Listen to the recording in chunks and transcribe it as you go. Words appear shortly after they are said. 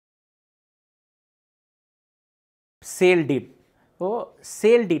Sale டீட்.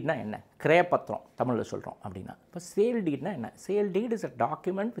 Sale டீட்னா என்ன? கிரயப்பத்திரம் தமிழில் சொல்கிறோம் அப்படின்னா. இப்போ சேல் டீட்னா என்ன? Sale deed is a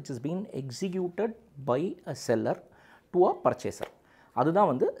document which is been executed by a seller to a purchaser. அதுதான்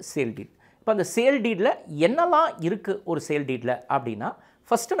வந்து சேல் டீட். இப்போ அந்த சேல் டீடில் என்னெல்லாம் இருக்குது ஒரு சேல் டீடில் அப்படின்னா,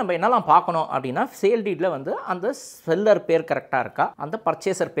 ஃபஸ்ட்டு நம்ம என்னெல்லாம் பார்க்கணும் அப்படின்னா, சேல் டீடில் வந்து அந்த செல்லர் பேர் கரெக்டாக இருக்கா, அந்த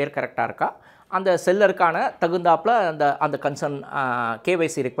பர்ச்சேசர் பேர் கரெக்டாக இருக்கா, அந்த செல்லருக்கான தகுந்தாப்பில் அந்த கன்சர்ன்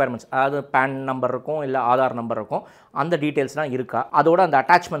கேவைசி ரெக்குயர்மெண்ட்ஸ், அதாவது பேன் நம்பர் இருக்கும், இல்லை ஆதார் நம்பர் இருக்கும், அந்த டீட்டெயில்ஸ்லாம் இருக்கா, அதோட அந்த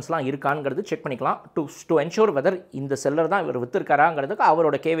அட்டாச்மெண்ட்ஸ்லாம் இருக்காங்கிறது செக் பண்ணிக்கலாம். டு என்ஷூர் வெதர் இந்த செல்லர் தான் இவர் விற்றுருக்காராங்கிறதுக்கு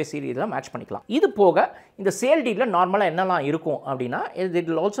அவரோட கேவைசி இதெல்லாம் மேட்ச் பண்ணிக்கலாம். இது போக இந்த சேல் டீடில் நார்மலாக என்னெல்லாம் இருக்கும் அப்படின்னா, it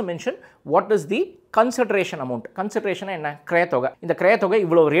will also mention what is the consideration amount. Consideration என்ன? கிரயத்தொகை. இந்த கிரயத்தொகை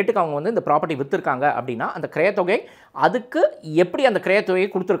இவ்வளோ ரேட்டுக்கு அவங்க வந்து இந்த ப்ராப்பர்ட்டி விற்றுருக்காங்க அப்படின்னா, அந்த கிரயத்தொகை அதுக்கு எப்படி அந்த கிரயத்தொகையை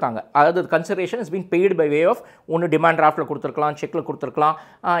கொடுத்துருக்காங்க, அதாவது consideration is been paid by way of ஒன்று டிமாண்ட் டிராஃப்ட்டில் கொடுத்துருக்கலாம், செக்கில் கொடுத்துருக்கலாம்,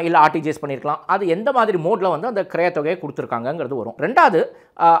 இல்லை ஆர்டிஜிஎஸ் பண்ணியிருக்கலாம். அது எந்த மாதிரி மோடில் வந்து அந்த கிரயத்தொகையை கொடுத்துருக்காங்கிறது வரும். ரெண்டாவது,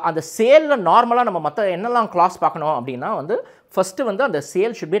 அந்த சேலில் நார்மலாக நம்ம மற்ற என்னெல்லாம் கிளாஸ் பார்க்கணும் அப்படின்னா வந்து, ஃபஸ்ட்டு வந்து அந்த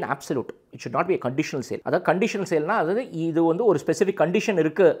sale should be an absolute, it should not be conditional sale. அதாவது கண்டிஷனல் சேல்னா அதாவது இது வந்து ஒரு ஸ்பெசிஃபிக் கண்டிஷன்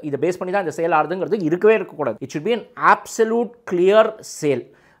இருக்குது, இதை பேஸ் பண்ணி தான் இந்த சேல் ஆகுதுங்கிறது இருக்கவே இருக்கக்கூடாது. It should be an absolute clear sale.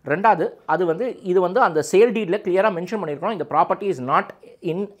 ரெண்டாவது, அது வந்து இது வந்து அந்த சேல் டீடில் கிளியராக மென்ஷன் பண்ணியிருக்கணும், இந்த property is not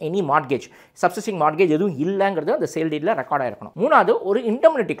in any mortgage, சப்சிஸ்டிங் mortgage எதுவும் இல்லைங்கிறது அந்த சேல் டீடில் ரெக்கார்டாக இருக்கணும். மூணாவது, ஒரு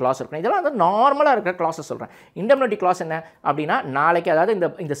இன்டெமினிட்டி கிளாஸ் இருக்கணும். இதெல்லாம் வந்து நார்மலாக இருக்கிற கிளாஸஸ் சொல்கிறேன். இன்டெமினிட்டி கிளாஸ் என்ன அப்படின்னா, நாளைக்கு அதாவது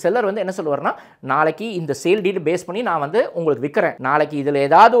இந்த செல்லர் வந்து என்ன சொல்லுவார்னா, நாளைக்கு இந்த சேல் டீடு பேஸ் பண்ணி நான் வந்து உங்களுக்கு விற்கிறேன், நாளைக்கு இதில்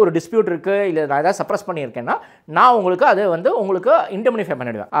ஏதாவது ஒரு டிஸ்பியூட் இருக்குது, இல்லை நான் ஏதாவது சப்ரஸ் பண்ணியிருக்கேன்னா நான் உங்களுக்கு அதை வந்து உங்களுக்கு இன்டெமினிஃபை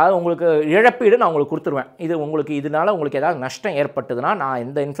பண்ணிவிடுவேன். அதாவது உங்களுக்கு இழப்பீடு நான் உங்களுக்கு கொடுத்துருவேன். இது உங்களுக்கு இதனால உங்களுக்கு ஏதாவது நஷ்டம் ஏற்பட்டதுன்னா நான்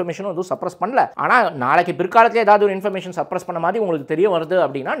எந்த இன்ஃபர்மேஷனும் எதுவும் சப்ரஸ் பண்ணல, ஆனால் நாளைக்கு பிற்காலத்தில் ஏதாவது ஒரு இன்ஃபர்மேஷன் சப்ரஸ் பண்ண மாதிரி உங்களுக்கு தெரிய வருது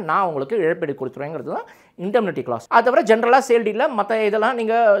அப்படின்னா நான் உங்களுக்கு இழப்பீடு கொடுத்துருவேங்கிறது தான் இன்டெமினிட்டி கிளாஸ். அது தவிர ஜென்ரலாக சேல் டீடில் மற்ற இதெல்லாம்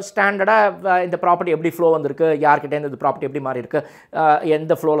நீங்கள் ஸ்டாண்டர்டாக இந்த ப்ராப்பர்ட்டி எப்படி ஃப்ளோ வந்திருக்கு, யார்கிட்ட இந்த ப்ராப்பர்ட்டி எப்படி மாறி இருக்கு,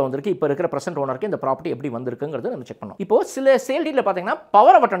 எந்த ஃப்ளோவில் வந்திருக்கு, இப்போ இருக்கிற ப்ரெசென்ட் ஓனருக்கு இந்த ப்ராப்பர்ட்டி எப்படி வந்திருக்குங்கிறது நம்ம செக் பண்ணணும். இப்போ சில சேல் டீடில் பார்த்தீங்கன்னா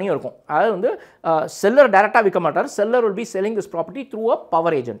பவர் ஆஃப் அட்டர்னியும் இருக்கும். அதாவது வந்து செல்லர் டேரெக்டாக விற்க மாட்டார், seller will be selling this property through a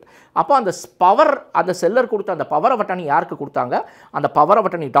power agent. அப்போ அந்த பவர், அந்த செல்லர் கொடுத்த அந்த பவர் ஆஃப் அட்டர்னி யாருக்கு கொடுத்தாங்க, அந்த power of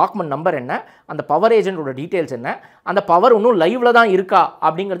attorney document number என்ன, அந்த பவர் ஏஜென்ட்டோட டீட்டெயில்ஸ் என்ன, அந்த பவர் இன்னும் லைவ்ல தான் இருக்கா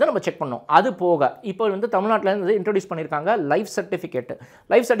அப்படிங்கிறத நம்ம செக் பண்ணோம். அது போக இப்போ வந்து தமிழ்நாட்டில் இருந்து இன்ட்ரோடியூஸ் பண்ணியிருக்காங்க லைஃப் சர்டிஃபிகேட்.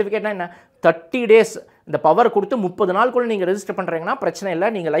 லைஃப் சர்டிஃபிகேட்னா என்ன? 30 days இந்த பவர் கொடுத்து 30 நாளுக்குள்ள நீங்கள் ரெஜிஸ்டர் பண்ணுறீங்கன்னா பிரச்சனை இல்லை,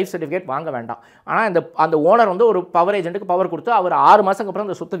 நீங்கள் லைஃப் சர்டிஃபிகேட் வாங்க வேண்டாம். ஆனால் அந்த ஓனர் வந்து ஒரு பவர் ஏஜென்ட்டுக்கு பவர் கொடுத்து அவர் 6 மாதத்துக்கு அப்புறம்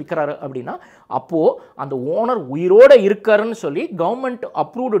அந்த சொத்தை விற்கிறாரு அப்படின்னா, அப்போது அந்த ஓனர் உயிரோடு இருக்காருன்னு சொல்லி கவர்மெண்ட்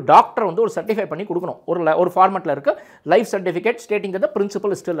அப்ரூவ்டு டாக்டர் வந்து ஒரு சர்டிஃபை பண்ணி கொடுக்கணும். ஒரு ஃபார்மெட்டில் இருக்க life certificate stating the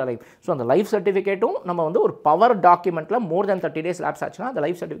principal is still alive. So அந்த லைஃப் சர்டிஃபிகேட்டும் நம்ம வந்து ஒரு பவர் டாக்குமெண்ட்டில் மோர் தென் 30 days லேப்ஸ் ஆச்சுன்னா அந்த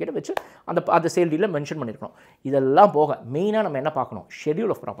லைஃப் சர்டிஃபிகேட்டை வச்சு அந்த சேல் டீடில் மென்ஷன் பண்ணியிருக்கணும். இதெல்லாம் போக மெயினாக நம்ம என்ன பார்க்கணும்?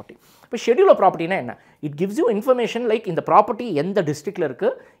 Schedule of property. இப்போ ஷெட்யூல் ஆஃப் ப்ராப்பர்ட்டினா என்ன? It gives you information like இந்த ப்ராப்பர்ட்டி எந்த டிஸ்ட்ரிக்டில்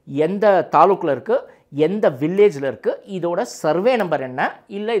இருக்குது, எந்த தாலுக்கில் இருக்குது, எந்த வில்லேஜில் இருக்குது, இதோட சர்வே நம்பர் என்ன,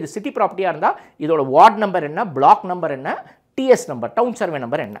 இல்லை இது சிட்டி ப்ராப்பர்ட்டியாக இருந்தால் இதோட வார்டு நம்பர் என்ன, பிளாக் நம்பர் என்ன, DS number, down survey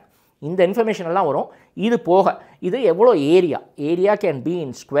number என்ன, இந்த இன்ஃபர்மேஷன் எல்லாம் வரும். இது போக இது எவ்வளோ area can be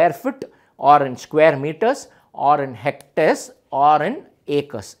in square feet R in square metres R in hectares R in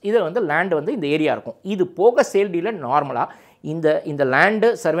acres. இது வந்து லேண்டு வந்து இந்த ஏரியா இருக்கும். இது போக சேல் டீடில் நார்மலாக இந்த லேண்டு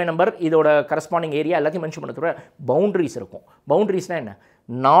சர்வே நம்பர் இதோட கரஸ்பாண்டிங் ஏரியா எல்லாத்தையும் மென்ஷன் பண்ண தவிர பவுண்ட்ரிஸ் இருக்கும். பவுண்ட்ரிஸ்னால் என்ன?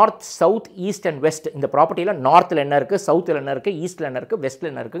 North, south, east and west. இந்த ப்ராப்பர்ட்டியில் நார்த்தில் என்ன இருக்குது, சவுத்தில் என்ன இருக்குது, ஈஸ்ட்டில் என்ன இருக்குது, வெஸ்ட்டில்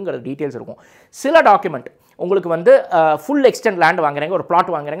என்ன இருக்குங்கிற டீட்டெயில்ஸ் இருக்கும். சில டாக்குமெண்ட் உங்களுக்கு வந்து ஃபுல் எக்ஸ்டெண்ட் லேண்ட் வாங்குறீங்க, ஒரு பிளாட்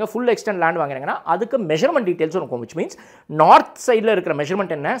வாங்குறீங்க, ஃபுல் எக்ஸ்டெண்ட் லேண்ட் வாங்குறீங்கன்னா அதுக்கு மெஷர்மெண்ட் டீட்டெயில்ஸும் இருக்கும். விச் மீன்ஸ் நார்த் சைடில் இருக்கிற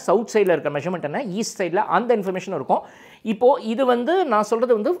மெஷர்மெண்ட் என்ன, சவுத் சைடில் இருக்கிற மெஷர்மெண்ட் என்ன, ஈஸ்ட் சைடில் அந்த இன்ஃபர்மேஷன் இருக்கும். இப்போது இது வந்து நான்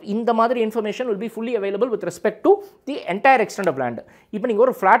சொல்கிறது வந்து இந்த மாதிரி information will be fully available with respect to the entire extend of land. இப்போ நீங்கள்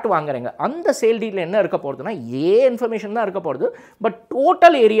ஒரு ஃப்ளாட் வாங்குறீங்க, அந்த சேல் டீடில் என்ன இருக்க போகிறதுனா இன்ஃபர்மேஷன் தான் இருக்க போகிறது. பட்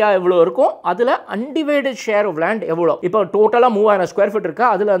டோட்டல் ஏரியா எவ்வளோ இருக்கும், அதில் அன்டிவைடட் ஷேர் ஆஃப் லேண்ட் எவ்வளோ. இப்போ டோட்டலாக 3000 ஸ்கொயர் ஃபீட் இருக்கா,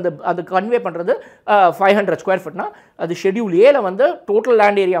 அதில் அது கன்வே பண்ணுறது 500 ஸ்கொயர் ஃபீட்னா அது ஷெட்யூல் ஏல வந்து டோட்டல்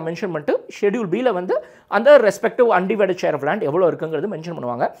லேண்ட் ஏரியா மென்ஷன் பண்ணிட்டு ஷெட்யூல் பியில் வந்து அந்த respective undivided share of land எவ்வளோ இருக்குங்கிறது மென்ஷன்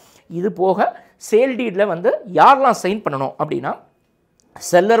பண்ணுவாங்க. இது போக சேல் டீடில் வந்து யாரெல்லாம் சைன் பண்ணணும் அப்படின்னா,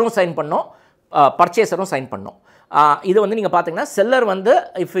 செல்லரும் சைன் பண்ணணும், பர்ச்சேசரும் சைன் பண்ணணும். இது வந்து நீங்கள் பார்த்தீங்கன்னா செல்லர் வந்து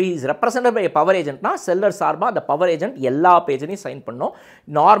if is represented by power ஏஜென்ட்னா seller சார்பாக அந்த பவர் ஏஜென்ட் எல்லா பேஜையும் சைன் பண்ணணும்.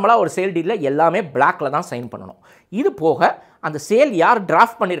 நார்மலாக ஒரு சேல் டீடில் எல்லாமே பிளாக்ல தான் சைன் பண்ணணும். இது போக அந்த சேல் யார்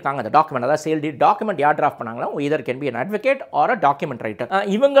டிராஃப்ட் பண்ணியிருக்காங்க அந்த டாக்குமெண்ட், அதாவது சேல் டீட் டாக்குமெண்ட் யார் டிராஃப்ட் பண்ணாங்களோ இதர் can be an advocate or a document writer.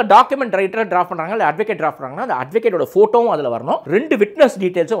 இவங்க டாக்குமெண்ட் ரைட்டர் டிராஃப்ட் பண்ணுறாங்க இல்லை அட்வொகேட் டிராஃப்ட் பண்ணுறாங்கன்னா அந்த அட்வொகேட்டோட ஃபோட்டோவும் அதில் வரணும், 2 விட்னஸ்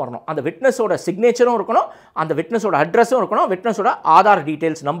டீட்டெயில்ஸும் வரணும், அந்த விட்னஸோட சிக்னேச்சரும் இருக்கணும், அந்த விட்னஸோட அட்ரஸும் இருக்கணும், விட்னஸோட ஆதார்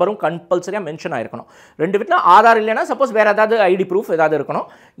டீட்டெயில்ஸ் நம்பரும் கம்பல்சரியாக மென்ஷன் ஆயிருக்கணும். 2 விட்னஸ் ஆதார் இல்லைன்னா சப்போஸ் வேறு ஏதாவது ஐடி ப்ரூஃப் ஏதாவது இருக்கணும்.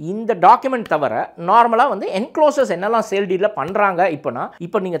 இந்த டாக்குமெண்ட் தவிர நார்மலாக வந்து என்க்ளோசர்ஸ் என்னெல்லாம் சேல் டீடில் பண்ணுறாங்க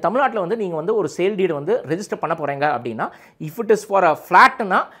இப்போ நீங்கள் தமிழ்நாட்டில் வந்து நீங்கள் வந்து ஒரு சேல் டீடு வந்து ரெஜிஸ்டர் பண்ண போகிறீங்க அப்படின்னா if it is for a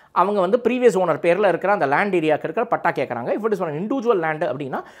flatனா அவங்க வந்து ப்ரீவியஸ் ஓனர் பேரில் இருக்கிற அந்த லேண்ட் ஏரியாவுக்கு இருக்கிற பட்டா கேட்குறாங்க. If it is for individual land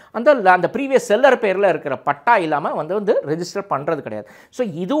அப்படின்னா அந்த ப்ரீவியஸ் செல்லர் பேரில் இருக்கிற பட்டா இல்லாமல் வந்து ரெஜிஸ்டர் பண்ணுறது கிடையாது. ஸோ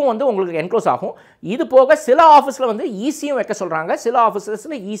இதுவும் வந்து உங்களுக்கு என்க்ளோஸ் ஆகும். இது போக சில ஆஃபீஸில் வந்து ஈஸியும் வைக்க சொல்கிறாங்க, சில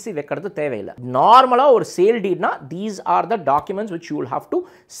ஆஃபீஸஸில் ஈஸி வைக்கிறது தேவையில்லை. நார்மலாக ஒரு sale டீட்னா these are the documents which you will have to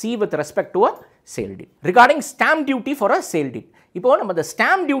see with respect to a sale deed. Regarding stamp duty for a sale deed, இப்போ நம்ம இந்த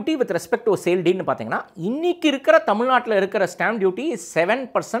stamp duty with respect to sale டீட்னு பார்த்தீங்கன்னா இன்னைக்கு இருக்கிற தமிழ்நாட்டில் இருக்கிற stamp duty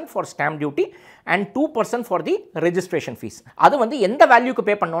 7% for stamp duty and 2% for the registration fees. அது வந்து எந்த வேல்யூக்கு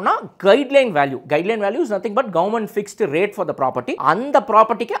பே பண்ணோம்னா guideline value is nothing but government fixed rate for the property. அந்த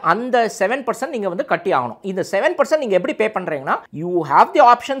ப்ராப்பர்ட்டிக்கு அந்த 7% நீங்கள் வந்து கட்டி ஆகணும். இந்த 7% நீங்கள் எப்படி பே பண்ணுறீங்கன்னா you have the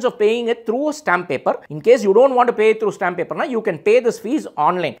options of paying it through stamp paper. In case you don't want to pay through stamp பேப்பர்னா you can pay this fees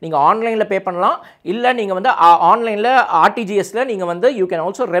online. நீங்கள் ஆன்லைனில் பே பண்ணலாம், இல்லை நீங்கள் வந்து ஆன்லைனில் ஆர்டிஜிஎஸ்ல நீங்க வந்து you can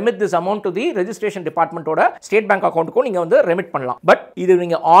also remit this amount to the registration department ஓட ஸ்டேட் பேங்க் அக்கவுண்ட்க்கு நீங்க வந்து ரெமிட் பண்ணலாம். பட் இது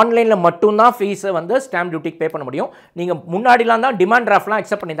நீங்க ஆன்லைன்ல மட்டும் தான் ஃபீஸ் வந்து ஸ்டாம்ப் டியூட்டிக்கு பே பண்ண முடியும். நீங்க முன்னாடிலாம் தான் டிமாண்ட் டிராஃப்ட்லாம்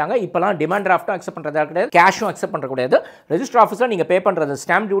அக்செப்ட் பண்ணிட்டாங்க, இப்போலாம் டிமாண்ட் டிராஃப்ட்டும் அக்செப்ட் பண்றதா கிடையாது, கேஷும் அக்செப்ட் பண்ற கிடையாது. ரெஜிஸ்டர் ஆஃபீஸ்ல நீங்க பே பண்றது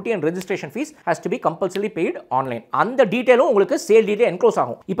stamp duty and registration fees has to be compulsory paid online. அந்த டீடைலும் உங்களுக்கு சேல் டீட் என்க்ளோஸ்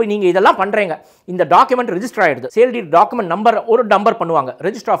ஆகும். இப்போ நீங்க இதெல்லாம் பண்றீங்க, இந்த டாக்குமெண்ட் ரெஜிஸ்டர் ஆயிடுது, சேல் டீட் டாக்குமெண்ட் நம்பர் ஒரு நம்பர் பண்ணுவாங்க.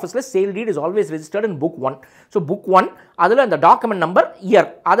 ரெஜிஸ்டர் ஆஃபீஸ்ல sale deed is always registered in book 1. So book 1 அதில் அந்த டாக்குமெண்ட் நம்பர் இயர்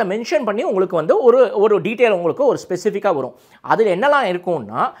அதை மென்ஷன் பண்ணி உங்களுக்கு வந்து ஒரு டீட்டெயில் உங்களுக்கு ஒரு ஸ்பெசிஃபிக்காக வரும். அதில் என்னெல்லாம்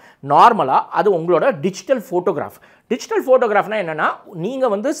இருக்கும்னா நார்மலாக அது உங்களோட டிஜிட்டல் ஃபோட்டோகிராஃப்னா என்னென்னா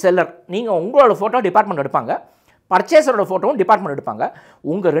நீங்கள் வந்து செல்லர், நீங்கள் உங்களோட ஃபோட்டோ டிபார்ட்மெண்ட் எடுப்பாங்க, பர்ச்சேசரோட ஃபோட்டோவும் டிபார்ட்மெண்ட் எடுப்பாங்க.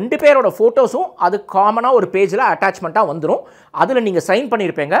 உங்கள் 2 பேரோட ஃபோட்டோஸும் அது காமனாக ஒரு பேஜில் அட்டாச்மெண்ட்டாக வந்துடும். அதில் நீங்கள் சைன்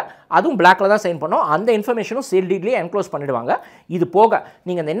பண்ணியிருப்பீங்க, அதுவும் பிளாக்கில் தான் சைன் பண்ணோம். அந்த இன்ஃபர்மேஷனும் சேல் டீட்லேயே என்க்ளோஸ் பண்ணிடுவாங்க. இது போக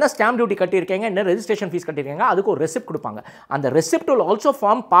நீங்கள் என்ன ஸ்டாம்ப் டியூட்டி கட்டியிருக்கீங்க, என்ன ரெஜிஸ்ட்ரேஷன் ஃபீஸ் கட்டியிருக்கீங்க, அதுக்கு ஒரு ரெசிப்ட் கொடுப்பாங்க. அந்த receipt will also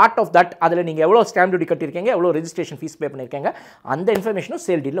form part of that. அதில் நீங்கள் எவ்வளோ ஸ்டாம்ப் டியூட்டி கட்டியிருக்கீங்க, எவ்வளோ ரெஜிஸ்ட்ரேஷன் ஃபீஸ் பே பண்ணியிருக்கீங்க, அந்த இன்ஃபர்மேஷனும்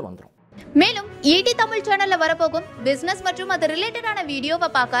சேல் டீடில் வந்துடும். மேலும் ஈடி தமிழ் சேனல்ல வரப்போகும் பிசினஸ் மற்றும் அது ரிலேட்டடான வீடியோவை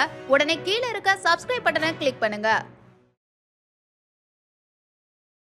பார்க்க உடனே கீழே இருக்க சப்ஸ்கிரைப் பட்டனை கிளிக் பண்ணுங்க.